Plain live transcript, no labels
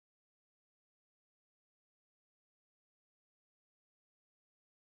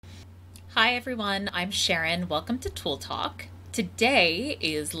Hi everyone, I'm Sharon. Welcome to Tool Talk. Today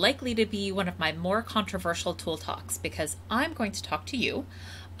is likely to be one of my more controversial Tool Talks because I'm going to talk to you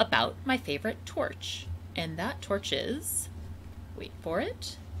about my favorite torch. And that torch is, wait for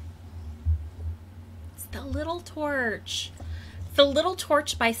it, it's the Little Torch. The Little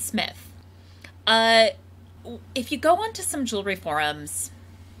Torch by Smith. Uh, if you go onto some jewelry forums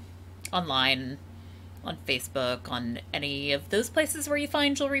online, on Facebook, on any of those places where you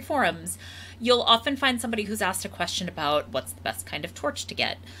find jewelry forums, you'll often find somebody who's asked a question about what's the best kind of torch to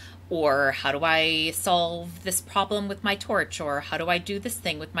get, or how do I solve this problem with my torch, or how do I do this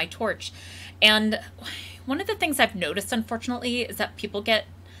thing with my torch. And one of the things I've noticed, unfortunately, is that people get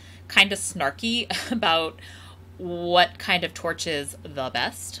kind of snarky about what kind of torch is the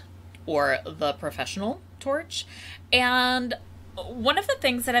best or the professional torch. And one of the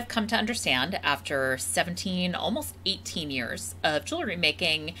things that I've come to understand after 17, almost 18 years of jewelry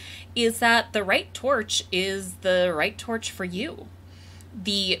making is that the right torch is the right torch for you.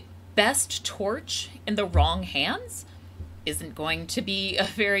 The best torch in the wrong hands isn't going to be a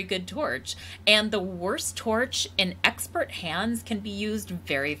very good torch, and the worst torch in expert hands can be used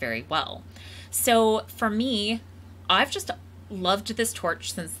very, very well. So for me, I've just loved this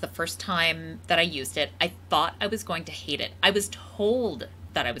torch since the first time that I used it. I thought I was going to hate it. I was told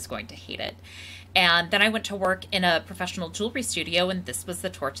that I was going to hate it. And then I went to work in a professional jewelry studio, and this was the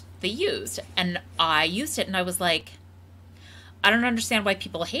torch they used. And I used it and I was like, I don't understand why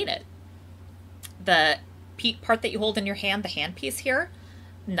people hate it. The part that you hold in your hand, the handpiece here,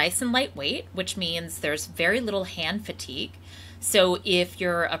 nice and lightweight, which means there's very little hand fatigue. So if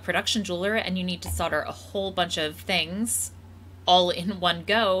you're a production jeweler and you need to solder a whole bunch of things all in one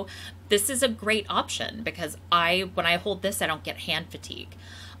go, this is a great option because when I hold this, I don't get hand fatigue.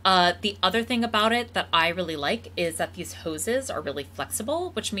 The other thing about it that I really like is that these hoses are really flexible,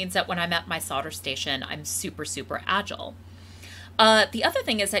 which means that when I'm at my solder station, I'm super, super agile. The other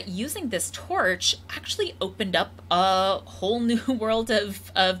thing is that using this torch actually opened up a whole new world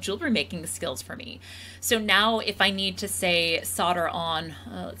of jewelry making skills for me. So now if I need to, say, solder on,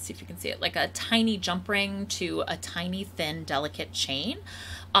 let's see if you can see it, like a tiny jump ring to a tiny, thin, delicate chain,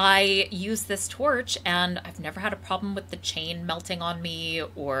 I use this torch and I've never had a problem with the chain melting on me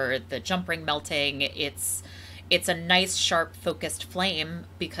or the jump ring melting. It's a nice, sharp, focused flame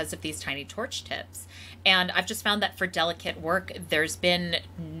because of these tiny torch tips. And I've just found that for delicate work, there's been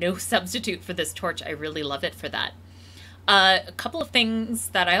no substitute for this torch. I really love it for that. A couple of things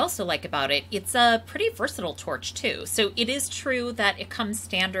that I also like about it, it's a pretty versatile torch too. So it is true that it comes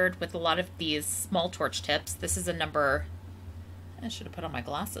standard with a lot of these small torch tips. This is a number, I should have put on my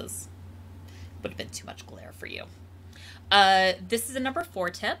glasses. Would have been too much glare for you. This is a number 4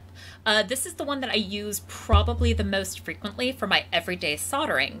 tip. This is the one that I use probably the most frequently for my everyday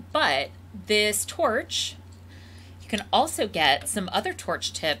soldering, but this torch, you can also get some other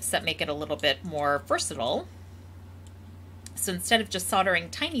torch tips that make it a little bit more versatile. So instead of just soldering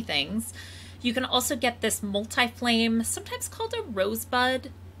tiny things, you can also get this multi-flame, sometimes called a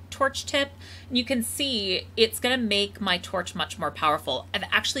rosebud torch tip. And you can see it's going to make my torch much more powerful. I've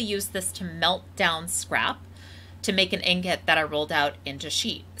actually used this to melt down scrap to make an ingot that I rolled out into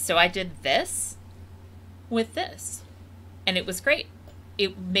sheet. So I did this with this, and it was great.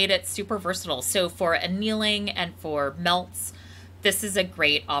 It made it super versatile. So for annealing and for melts, this is a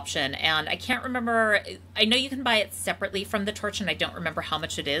great option. And I can't remember, I know you can buy it separately from the torch, and I don't remember how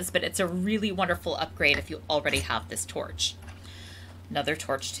much it is, but it's a really wonderful upgrade if you already have this torch. Another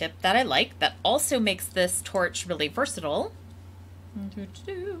torch tip that I like that also makes this torch really versatile, it's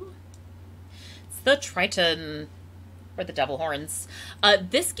the Triton, or the devil horns.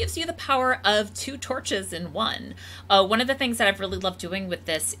 This gives you the power of 2 torches in one. One of the things that I've really loved doing with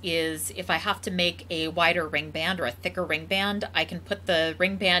this is if I have to make a wider ring band or a thicker ring band, I can put the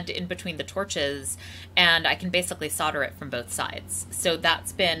ring band in between the torches and I can basically solder it from both sides. So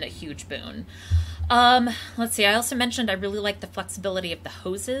that's been a huge boon. Let's see, I also mentioned I really like the flexibility of the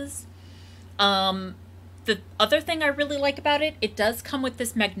hoses. The other thing I really like about it, it does come with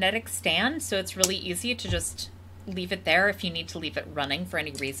this magnetic stand, so it's really easy to just leave it there if you need to leave it running for any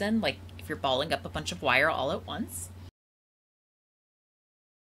reason, like if you're balling up a bunch of wire all at once.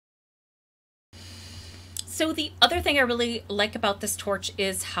 So the other thing I really like about this torch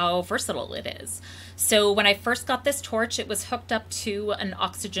is how versatile it is. So when I first got this torch, it was hooked up to an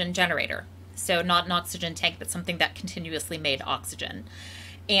oxygen generator. So not an oxygen tank, but something that continuously made oxygen.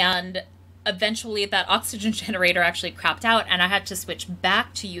 And eventually that oxygen generator actually crapped out and I had to switch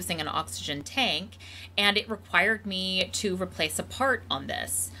back to using an oxygen tank, and it required me to replace a part on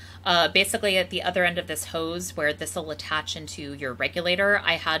this. Basically, at the other end of this hose, where this will attach into your regulator,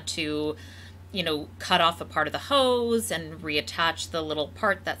 I had to, cut off a part of the hose and reattach the little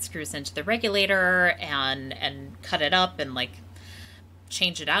part that screws into the regulator and cut it up and like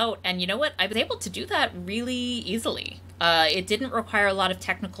change it out. And you know what? I was able to do that really easily. It didn't require a lot of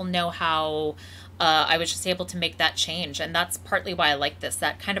technical know-how. I was just able to make that change. And that's partly why I like this.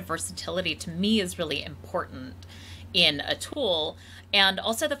 That kind of versatility to me is really important in a tool. And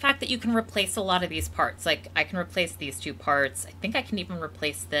also the fact that you can replace a lot of these parts. Like I can replace these two parts. I think I can even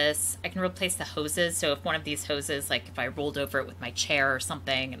replace this. I can replace the hoses. So if one of these hoses, like if I rolled over it with my chair or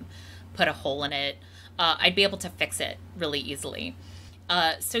something and put a hole in it, I'd be able to fix it really easily.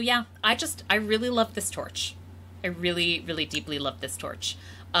 So yeah, I really love this torch. I really, really deeply love this torch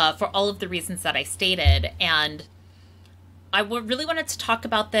for all of the reasons that I stated. And really wanted to talk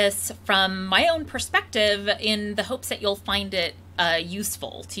about this from my own perspective in the hopes that you'll find it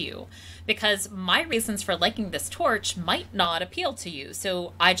useful to you, because my reasons for liking this torch might not appeal to you.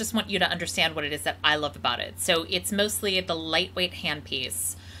 So I just want you to understand what it is that I love about it. So it's mostly the lightweight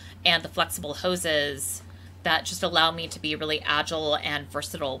handpiece and the flexible hoses that just allow me to be really agile and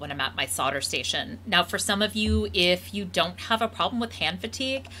versatile when I'm at my solder station. Now, for some of you, if you don't have a problem with hand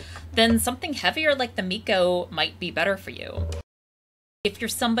fatigue, then something heavier like the Miko might be better for you. If you're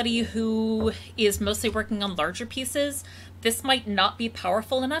somebody who is mostly working on larger pieces, this might not be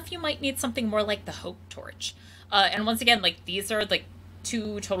powerful enough. You might need something more like the Hope torch. And once again, like these are like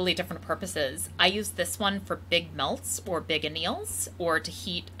two totally different purposes. I use this one for big melts or big anneals or to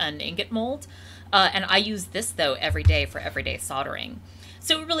heat an ingot mold. And I use this, though, every day for everyday soldering.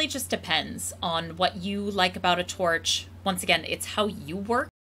 So it really just depends on what you like about a torch. Once again, it's how you work.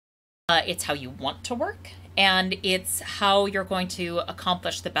 It's how you want to work. And it's how you're going to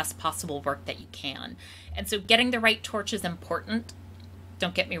accomplish the best possible work that you can. And so getting the right torch is important.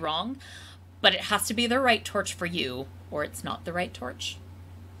 Don't get me wrong. But it has to be the right torch for you, or it's not the right torch.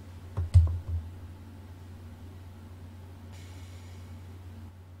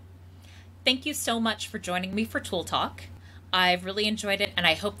 Thank you so much for joining me for Tool Talk. I've really enjoyed it, and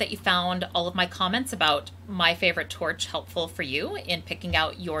I hope that you found all of my comments about my favorite torch helpful for you in picking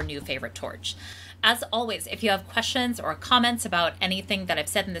out your new favorite torch. As always, if you have questions or comments about anything that I've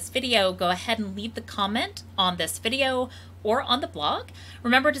said in this video, go ahead and leave the comment on this video or on the blog.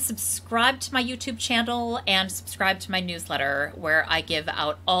 Remember to subscribe to my YouTube channel and subscribe to my newsletter, where I give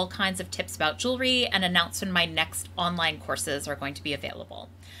out all kinds of tips about jewelry and announce when my next online courses are going to be available.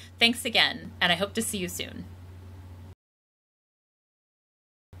 Thanks again, and I hope to see you soon.